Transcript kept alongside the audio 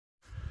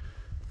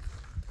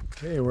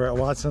Okay, we're at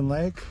Watson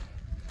Lake,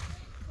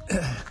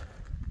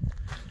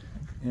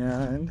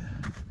 and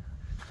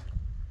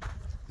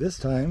this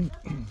time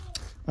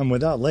I'm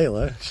without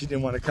Layla. She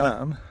didn't want to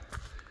come,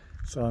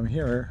 so I'm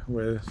here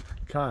with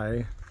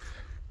Kai,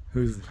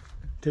 who's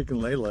taking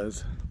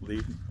Layla's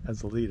lead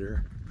as a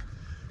leader,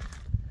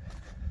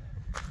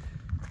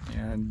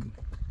 and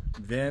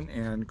Vin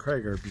and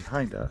Craig are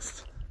behind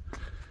us.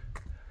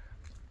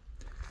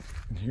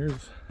 And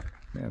here's,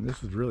 man,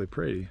 this is really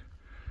pretty.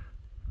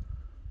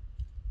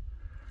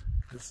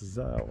 This is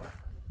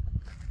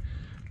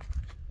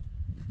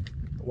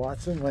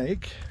Watson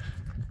Lake.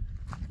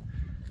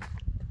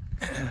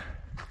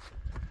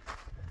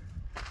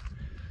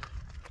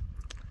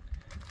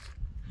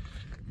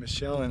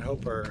 Michelle and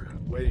Hope are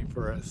waiting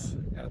for us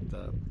at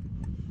the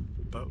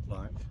boat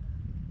launch.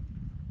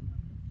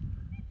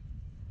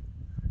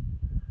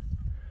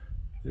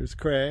 There's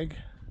Craig.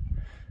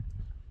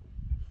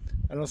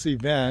 I don't see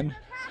Ben.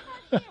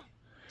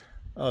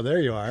 Oh, there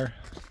you are.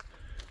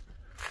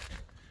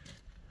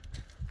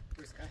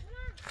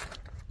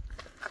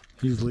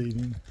 He's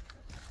leading.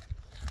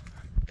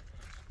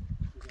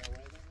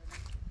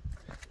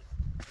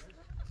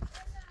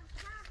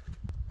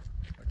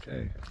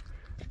 Okay.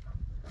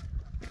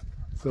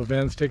 So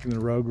Ben's taking the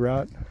rogue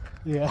route.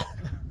 Yeah.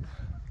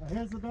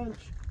 Here's the bench.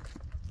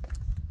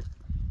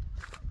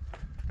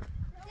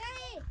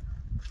 Daddy!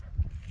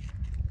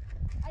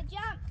 I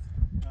jumped.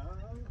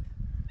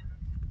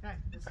 Okay,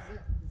 this is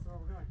it. This is where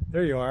we're going.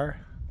 There you are.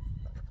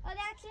 Oh,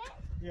 that's it?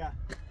 Yeah.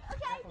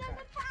 Okay, there's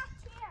a path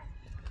here.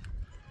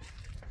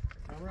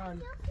 Now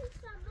run.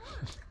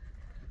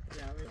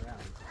 Yeah, we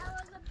around. That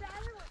was a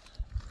better one.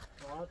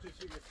 Well, why don't you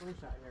shoot your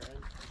slingshot here,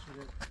 and shoot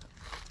it.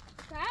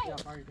 Right. See how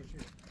far you can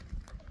shoot.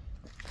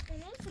 It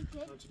is a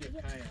good. Don't you get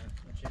Kai on?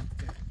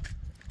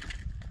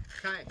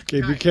 Kai.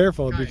 Okay, Kai, be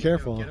careful, Kai, be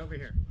careful. Get over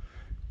here.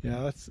 Yeah,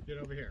 that's. Get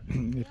over here.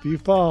 If you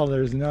fall,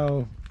 there's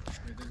no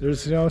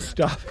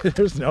stop.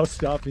 There's no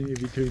stopping you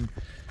between.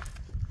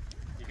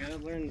 You gotta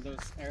learn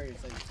those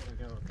areas that you're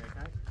gonna go, okay,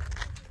 Kai?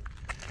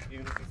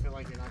 Even if you feel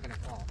like you're not gonna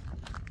fall.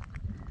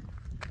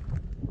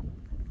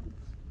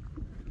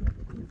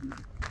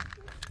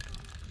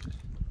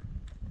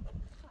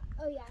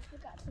 Oh yeah, I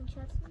forgot some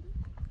shots.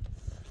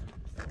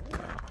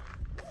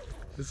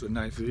 This is a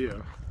nice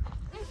view.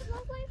 I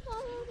suppose I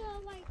follow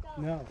the like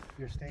the. No,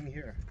 you're staying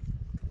here.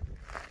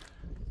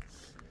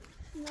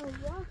 No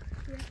walk.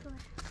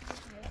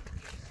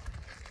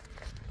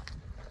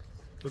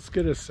 Let's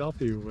get a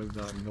selfie with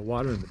the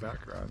water in the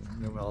background,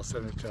 and then I'll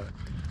send it to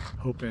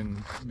Hope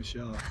and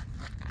Michelle.